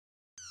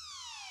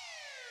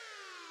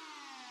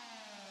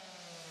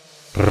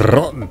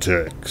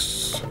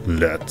Ronteckx,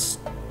 let's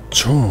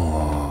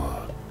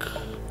talk.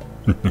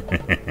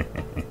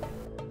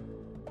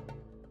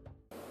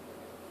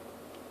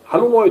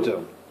 Hallo Leute,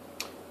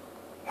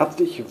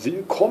 herzlich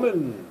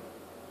willkommen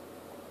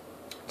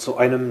zu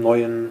einem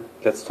neuen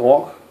Let's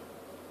Talk.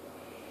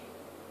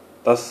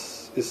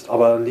 Das ist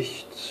aber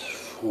nicht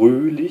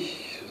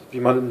fröhlich,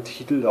 wie man im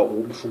Titel da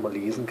oben schon mal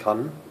lesen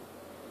kann.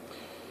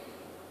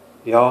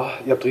 Ja,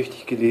 ihr habt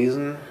richtig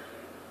gelesen.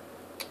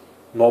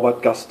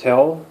 Norbert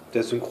Gastell,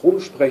 der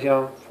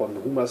Synchronsprecher von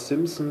Homer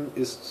Simpson,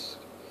 ist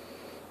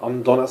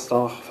am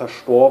Donnerstag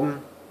verstorben.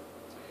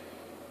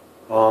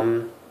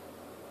 Für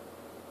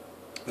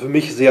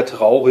mich sehr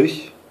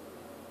traurig,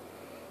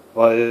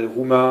 weil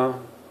Homer,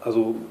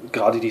 also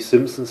gerade die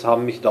Simpsons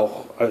haben mich da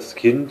auch als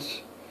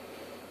Kind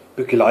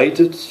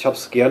begleitet. Ich habe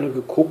es gerne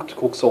geguckt,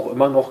 gucke es auch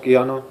immer noch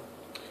gerne.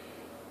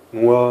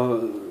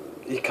 Nur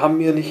ich kann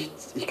mir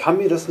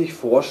das nicht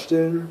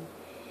vorstellen,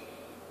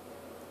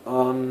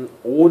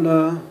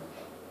 ohne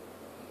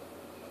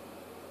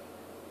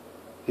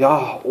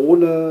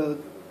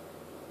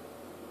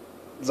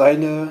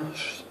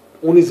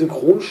die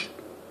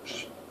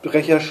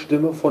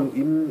Synchronsprecherstimme von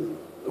ihm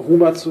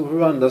Homer zu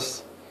hören.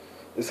 Das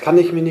kann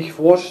ich mir nicht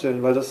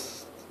vorstellen, weil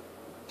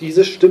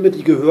diese Stimme,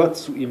 die gehört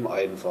zu ihm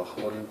einfach.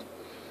 Und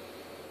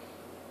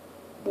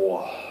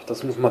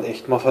das muss man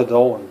echt mal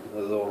verdauen.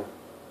 Also,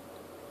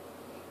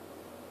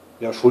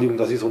 ja, Entschuldigung,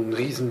 dass ich so ein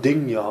riesen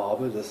Ding hier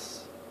habe.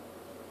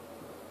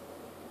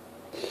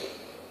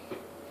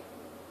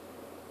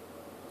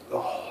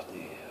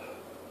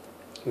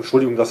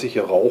 Entschuldigung, dass ich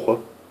hier rauche.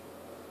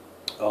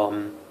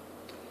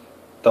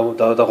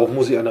 Darauf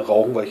muss ich eine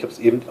rauchen, weil ich habe es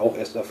eben auch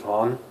erst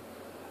erfahren.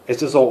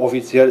 Es ist auch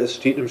offiziell, es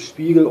steht im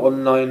Spiegel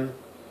online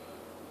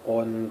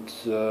und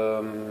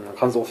man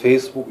kann es auf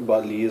Facebook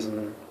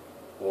überlesen.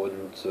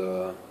 Und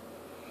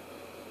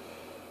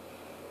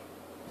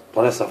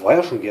Donnerstag war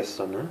ja schon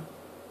gestern, ne?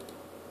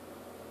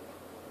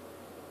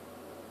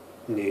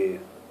 Nee,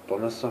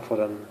 Donnerstag war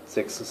dann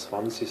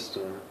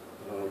 26.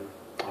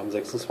 Am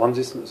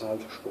 26. ist er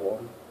halt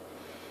verstorben.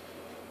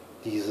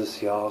 Dieses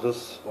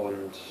Jahres,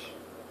 und ja,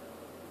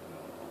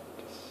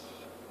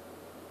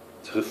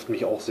 das trifft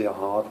mich auch sehr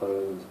hart,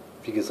 weil,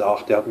 wie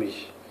gesagt,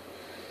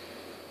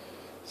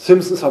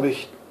 Simpsons habe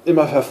ich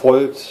immer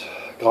verfolgt,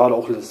 gerade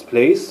auch Let's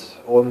Plays,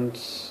 und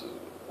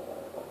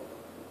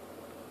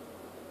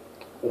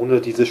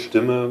ohne diese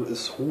Stimme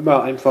ist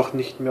Homer einfach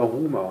nicht mehr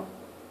Homer.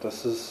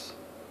 Das ist,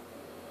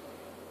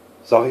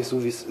 sage ich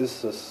so wie es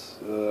ist,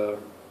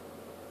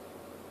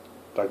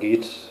 da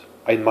geht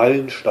ein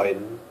Meilenstein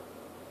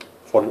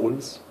von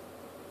uns,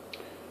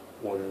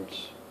 und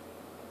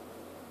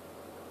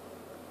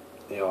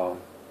ja,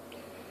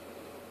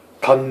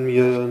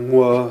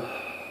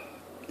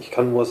 ich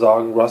kann nur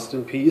sagen, Rest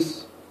in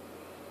Peace,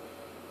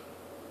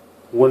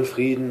 Ruhe in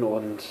Frieden,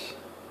 und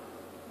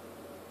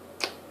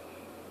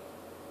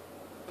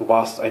du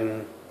warst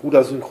ein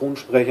guter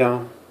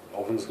Synchronsprecher,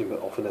 auch wenn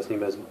er es nicht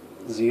mehr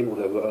sehen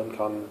oder hören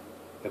kann.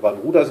 Er war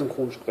ein guter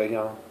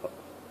Synchronsprecher,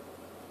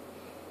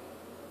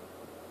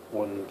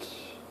 und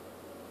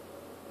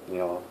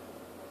ja,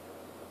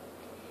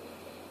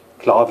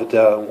 klar wird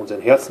er in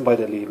unseren Herzen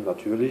weiterleben,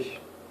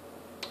 natürlich.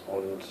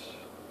 Und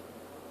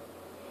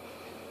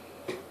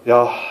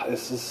ja,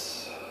 es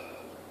ist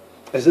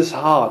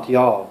hart,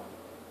 ja.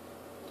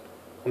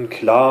 Und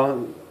klar,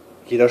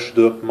 jeder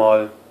stirbt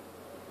mal,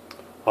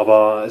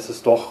 aber es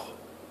ist doch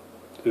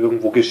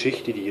irgendwo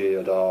Geschichte, die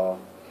hier da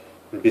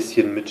ein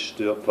bisschen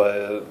mitstirbt,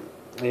 weil,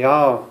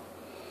 ja,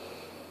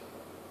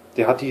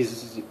 der hat die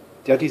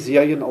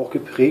Serien auch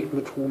geprägt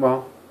mit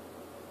Homer.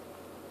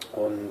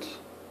 Und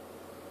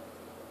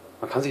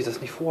man kann sich das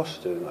nicht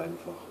vorstellen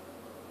einfach.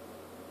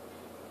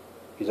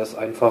 Wie das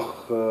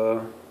einfach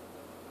so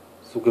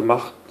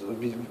gemacht,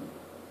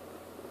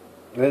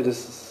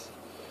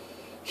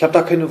 ich habe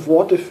da keine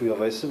Worte für,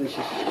 weißt du,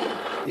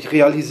 ich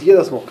realisiere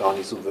das noch gar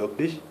nicht so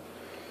wirklich,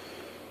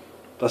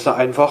 dass er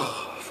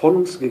einfach von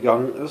uns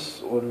gegangen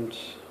ist, und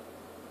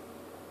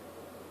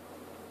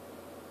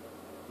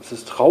es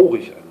ist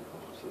traurig einfach.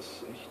 Es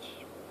ist echt.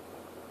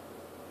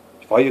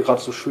 Ich war hier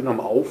gerade so schön am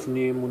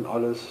Aufnehmen und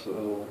alles.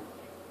 Also,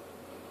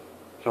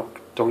 ich habe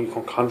Donkey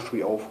Kong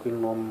Country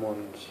aufgenommen,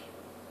 und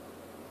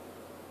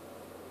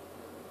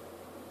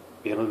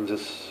während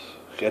des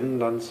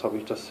Rennens habe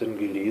ich das dann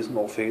gelesen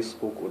auf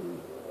Facebook,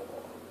 und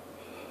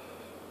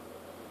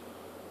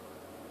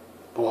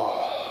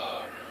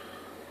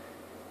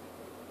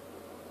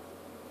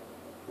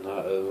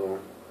also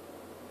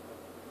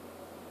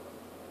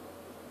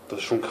das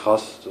ist schon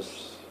krass. Das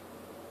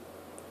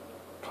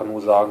kann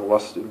nur sagen,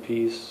 Rest in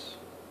Peace,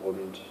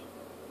 und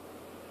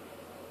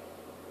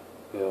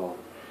ja,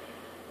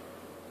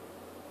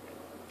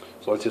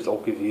 soll es jetzt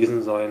auch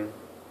gewesen sein.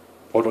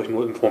 Wollte euch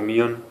nur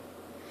informieren,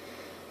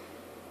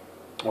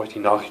 euch die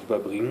Nachricht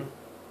überbringen.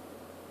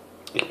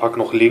 Ich packe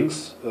noch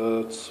Links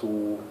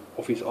zum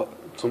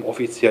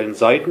offiziellen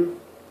Seiten,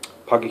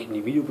 packe ich in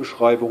die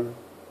Videobeschreibung,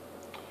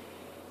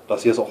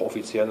 dass ihr es auch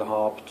offiziell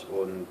habt,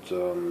 und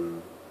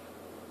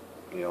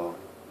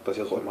dass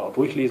ihr es euch mal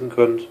durchlesen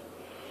könnt.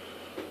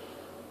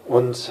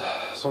 Und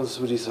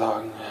sonst würde ich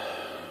sagen,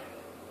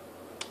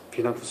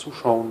 vielen Dank fürs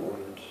Zuschauen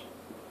und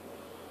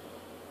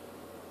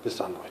bis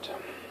dann, Leute.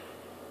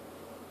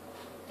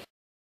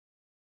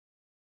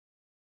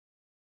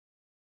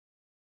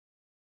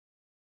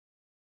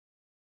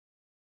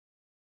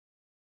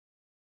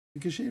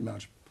 Geschehen,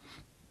 Marge?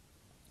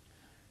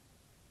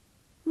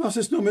 Was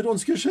ist nur mit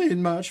uns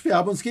geschehen, Marge? Wir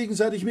haben uns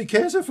gegenseitig mit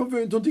Käse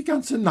verwöhnt und die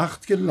ganze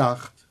Nacht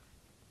gelacht.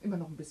 Immer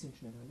noch ein bisschen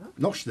schneller, ne?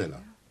 Noch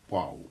schneller?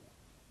 Wow.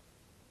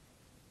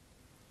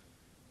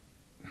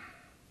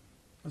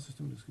 Was ist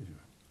nur mit uns geschehen?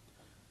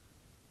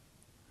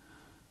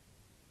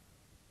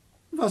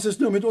 Was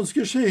ist nur mit uns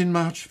geschehen,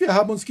 Marge? Wir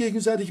haben uns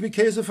gegenseitig mit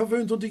Käse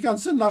verwöhnt und die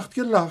ganze Nacht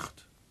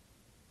gelacht.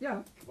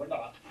 Ja.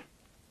 Wunderbar.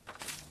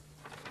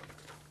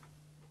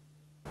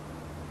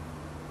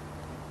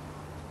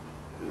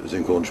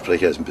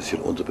 Synchronsprecher ist ein bisschen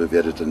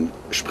unterbewertet, denn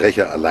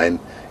Sprecher allein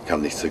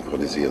kann nicht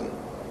synchronisieren.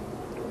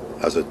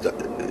 Also da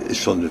ist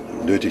schon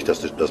nötig,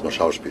 dass man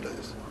Schauspieler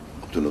ist.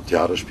 Ob du nur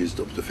Theater spielst,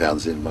 ob du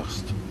Fernsehen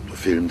machst, ob du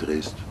Film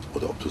drehst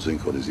oder ob du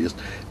synchronisierst,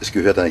 es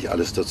gehört eigentlich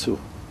alles dazu.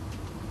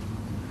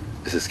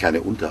 Es ist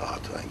keine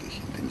Unterart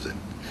eigentlich in dem Sinn.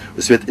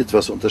 Es wird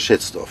etwas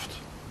unterschätzt oft.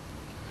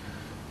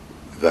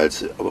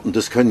 Und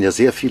das können ja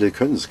sehr viele,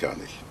 können es gar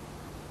nicht.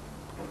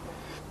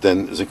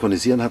 Denn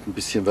Synchronisieren hat ein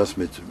bisschen was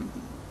mit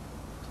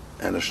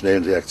einer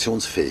schnellen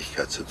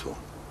Reaktionsfähigkeit zu tun.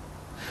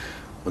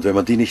 Und wenn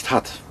man die nicht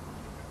hat,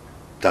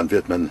 dann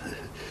wird man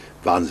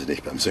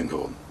wahnsinnig beim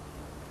Synchron.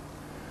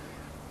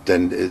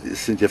 Denn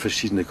es sind ja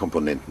verschiedene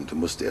Komponenten. Du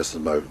musst erst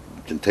einmal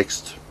den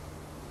Text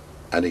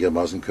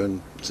einigermaßen können,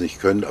 es nicht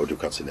können, aber du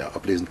kannst ihn ja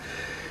ablesen.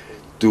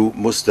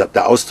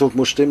 Der Ausdruck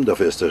muss stimmen,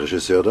 dafür ist der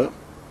Regisseur da.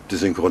 Die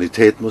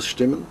Synchronität muss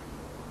stimmen,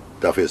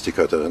 dafür ist die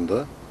Cutterin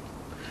da.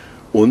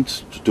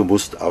 Und du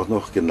musst auch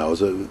noch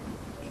genauso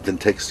den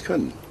Text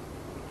können.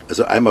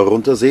 Also einmal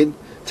runtersehen,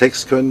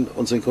 Text können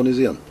und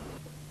synchronisieren.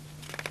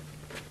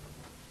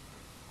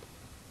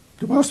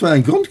 Du brauchst wohl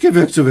einen Grund,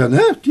 gewirkt zu werden,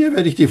 ne? Dir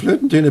werde ich die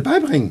Flötentöne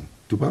beibringen.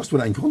 Du brauchst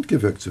wohl einen Grund,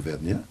 gewirkt zu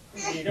werden, ja?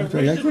 Dir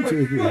werde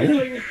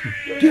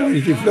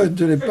ich die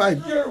Flötentöne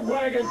beibringen.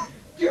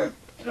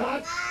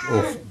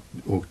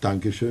 Oh,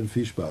 danke schön,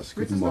 viel Spaß.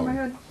 Guten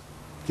Morgen.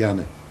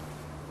 Gerne.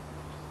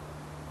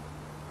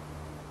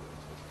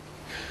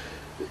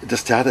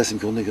 Das Theater ist im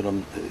Grunde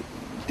genommen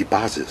die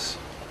Basis,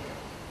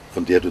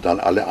 von der du dann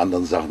alle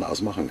anderen Sachen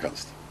ausmachen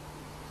kannst.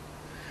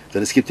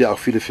 Denn es gibt ja auch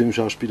viele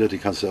Filmschauspieler, die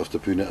kannst du auf der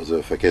Bühne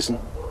also vergessen,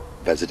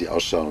 weil sie die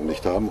Ausstrahlung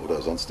nicht haben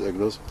oder sonst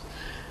irgendwas.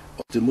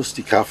 Und du musst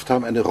die Kraft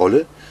haben, eine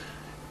Rolle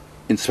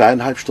in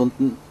 2,5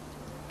 Stunden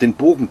den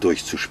Bogen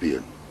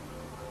durchzuspielen,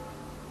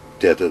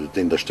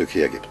 den das Stück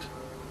hergibt.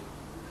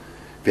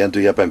 Während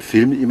du ja beim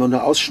Film immer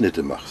nur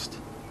Ausschnitte machst,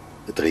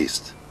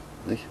 drehst.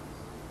 Nicht?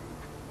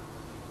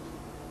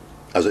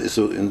 Also ist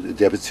so in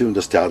der Beziehung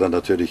das Theater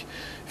natürlich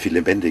viel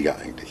lebendiger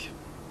eigentlich.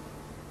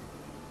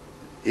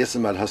 Erst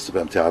einmal hast du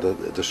beim Theater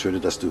das Schöne,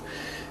 dass du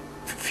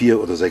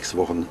 4 oder 6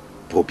 Wochen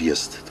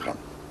probierst dran.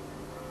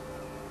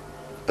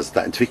 Also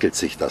da entwickelt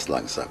sich das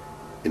langsam.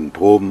 In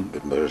Proben,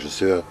 mit dem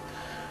Regisseur,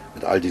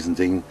 mit all diesen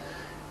Dingen.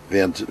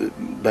 Während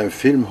beim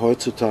Film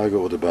heutzutage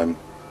oder beim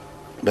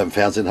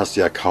Fernsehen hast du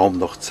ja kaum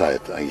noch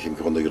Zeit, eigentlich im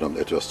Grunde genommen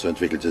etwas zu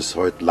entwickeln. Das ist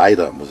heute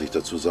leider, muss ich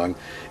dazu sagen,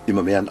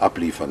 immer mehr ein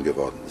Abliefern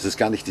geworden. Es ist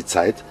gar nicht die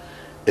Zeit,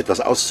 etwas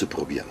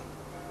auszuprobieren.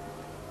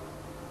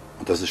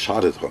 Und das ist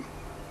schade drum.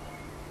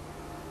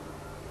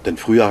 Denn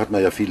früher hat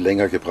man ja viel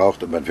länger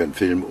gebraucht, für einen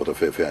Film oder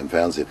für ein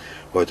Fernsehen.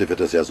 Heute wird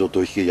das ja so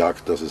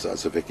durchgejagt, dass es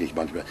also wirklich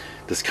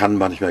das kann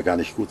manchmal gar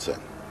nicht gut sein.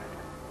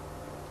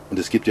 Und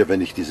es gibt ja,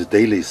 wenn ich diese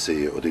Dailies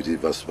sehe, oder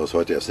was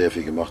heute ja sehr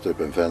viel gemacht wird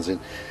beim Fernsehen,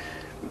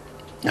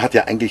 hat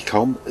ja eigentlich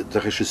kaum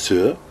der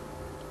Regisseur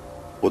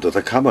oder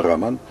der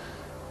Kameramann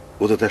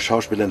oder der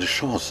Schauspieler eine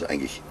Chance,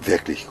 eigentlich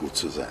wirklich gut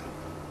zu sein.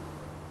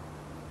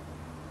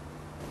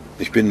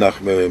 Ich bin nach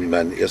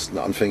meinen ersten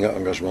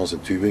Anfängerengagements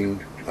in Tübingen,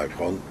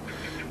 Heilbronn,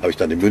 habe ich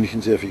dann in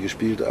München sehr viel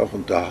gespielt auch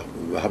und da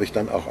habe ich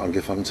dann auch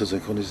angefangen zu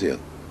synchronisieren.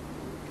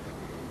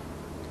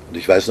 Und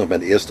ich weiß noch,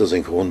 mein erster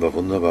Synchron war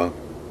wunderbar.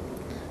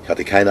 Ich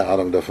hatte keine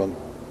Ahnung davon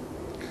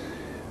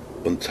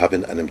und habe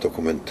in einem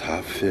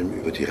Dokumentarfilm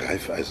über die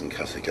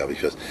Raiffeisenkasse, glaube ich,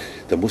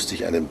 da musste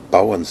ich einen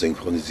Bauern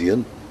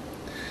synchronisieren.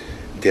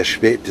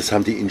 Das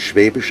haben die in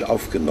Schwäbisch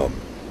aufgenommen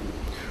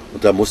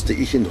und da musste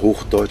ich in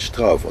Hochdeutsch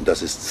drauf und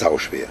das ist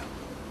sauschwer.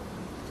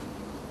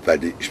 Weil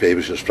die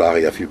schwäbische Sprache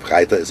ja viel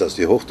breiter ist als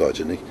die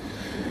Hochdeutsche, nicht?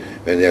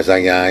 Wenn die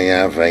sagen,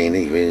 ja, fein,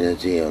 ich will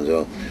nicht hier und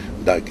so,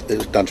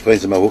 dann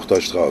sprechen sie mal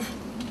Hochdeutsch drauf.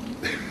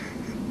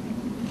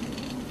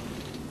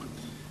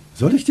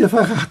 Soll ich dir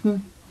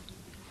verraten?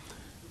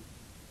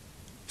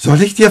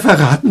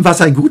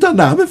 Was ein guter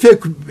Name für...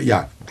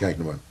 Ja, gleich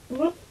nochmal.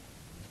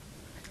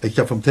 Ich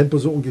habe vom Tempo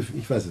so ungefähr...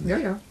 Ich weiß es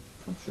nicht. Ja.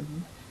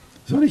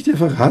 Soll ich dir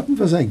verraten,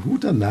 was ein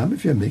guter Name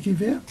für Maggie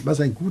wäre?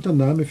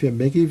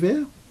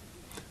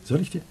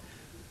 Soll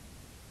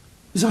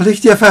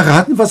ich dir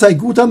verraten, was ein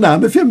guter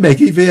Name für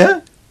Maggie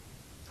wäre?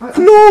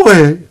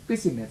 Chloe!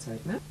 Bisschen mehr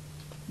Zeit, ne?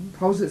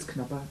 Pause ist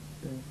knapper.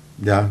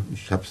 Ja,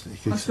 ich hab's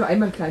nicht. Machst du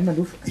einmal kleiner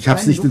Luft? Ich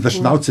hab's nicht in der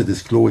Schnauze,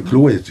 das Chloe.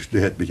 Chloe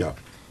stört mich ab.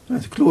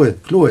 Also Chloe.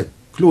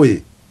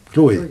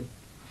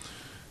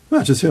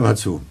 Marge, jetzt hör mal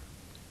zu.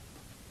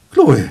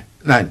 Chloe.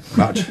 Nein,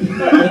 Marge.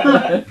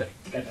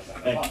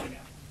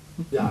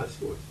 Ja, ist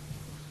gut.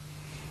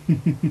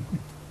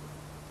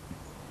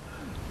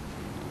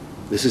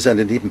 Es ist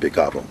eine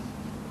Nebenbegabung.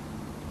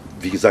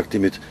 Wie gesagt, die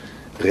mit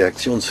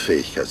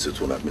Reaktionsfähigkeit zu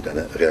tun hat, mit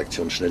einer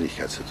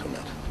Reaktionsschnelligkeit zu tun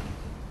hat.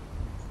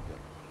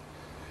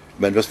 Ich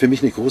meine, was für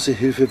mich eine große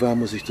Hilfe war,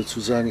 muss ich dazu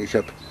sagen, ich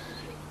habe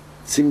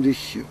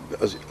ziemlich,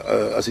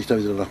 als ich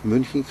dann wieder nach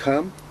München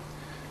kam,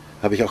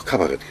 habe ich auch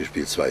Kabarett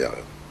gespielt, 2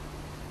 Jahre.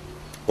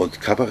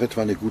 Und Kabarett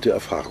war eine gute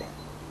Erfahrung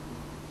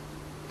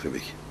für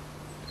mich.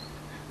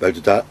 Weil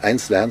du da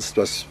eins lernst,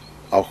 was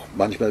auch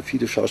manchmal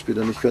viele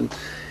Schauspieler nicht können,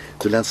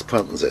 du lernst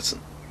Pointen setzen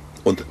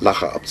und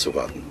Lacher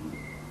abzuwarten.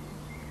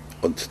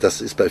 Und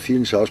das ist bei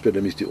vielen Schauspielern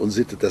nämlich die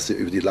Unsitte, dass sie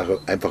über die Lacher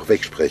einfach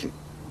wegsprechen.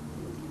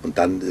 Und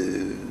dann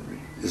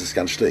ist es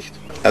ganz schlecht.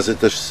 Also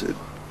das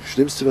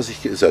Schlimmste, was ich,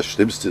 das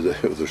Schlimmste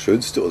oder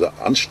Schönste oder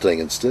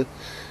Anstrengendste,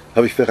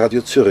 habe ich für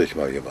Radio Zürich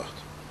mal gemacht.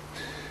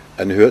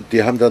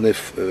 Die haben da eine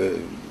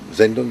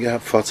Sendung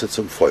gehabt,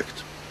 Fortsetzung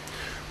folgt.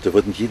 Da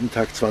wurden jeden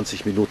Tag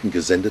 20 Minuten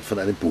gesendet von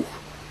einem Buch.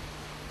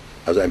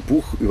 Also ein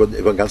Buch über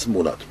einen ganzen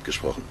Monat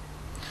gesprochen.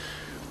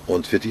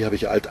 Und für die habe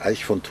ich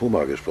Alt-Eich von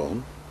Thoma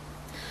gesprochen.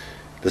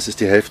 Das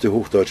ist die Hälfte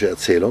hochdeutsche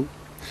Erzählung.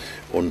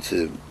 Und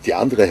die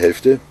andere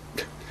Hälfte,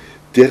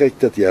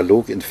 direkter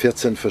Dialog in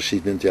 14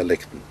 verschiedenen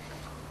Dialekten.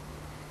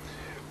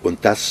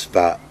 Und das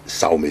war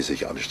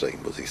saumäßig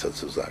anstrengend, muss ich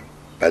dazu sagen.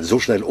 Weil so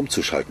schnell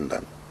umzuschalten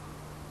dann.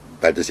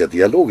 Weil das ja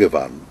Dialoge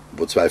waren,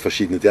 wo 2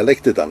 verschiedene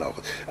Dialekte dann auch.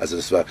 Also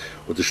das war,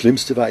 und das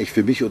Schlimmste war ich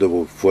für mich, oder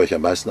wovor ich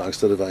am meisten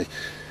Angst hatte, war ich,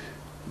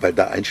 weil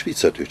da ein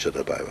Schweizerdeutscher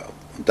dabei war.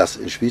 Und das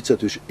in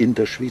Schweizerdeutsch in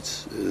der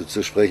Schweiz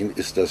zu sprechen,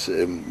 ist das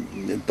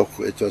doch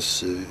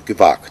etwas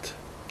gewagt.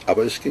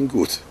 Aber es ging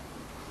gut.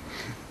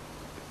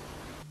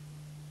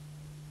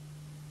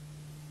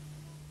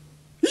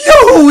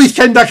 Juhu, ich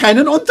kenne da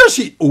keinen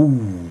Unterschied. Oh,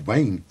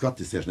 mein Gott,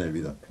 ist der schnell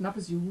wieder.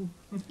 Knappes Juhu.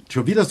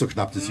 Schon wieder so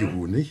knapp das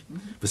Juhu, nicht?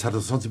 Was hat er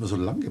sonst immer so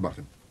lang gemacht?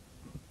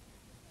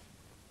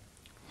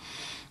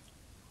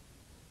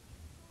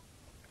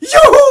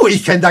 Juhu,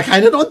 ich kenne da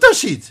keinen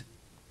Unterschied.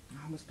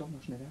 Muss doch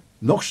noch schneller.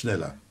 Noch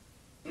schneller.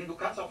 Du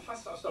kannst auch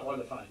fast aus der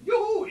Rolle fallen.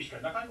 Juhu, ich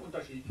kenne da keinen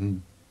Unterschied.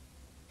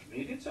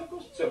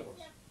 Medienzirkus, Zirkus.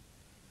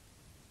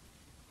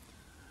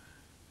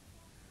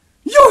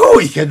 Juhu,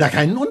 ich kenne da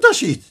keinen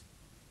Unterschied.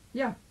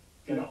 Ja,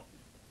 Genau.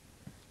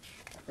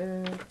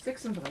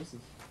 36.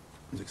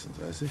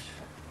 36.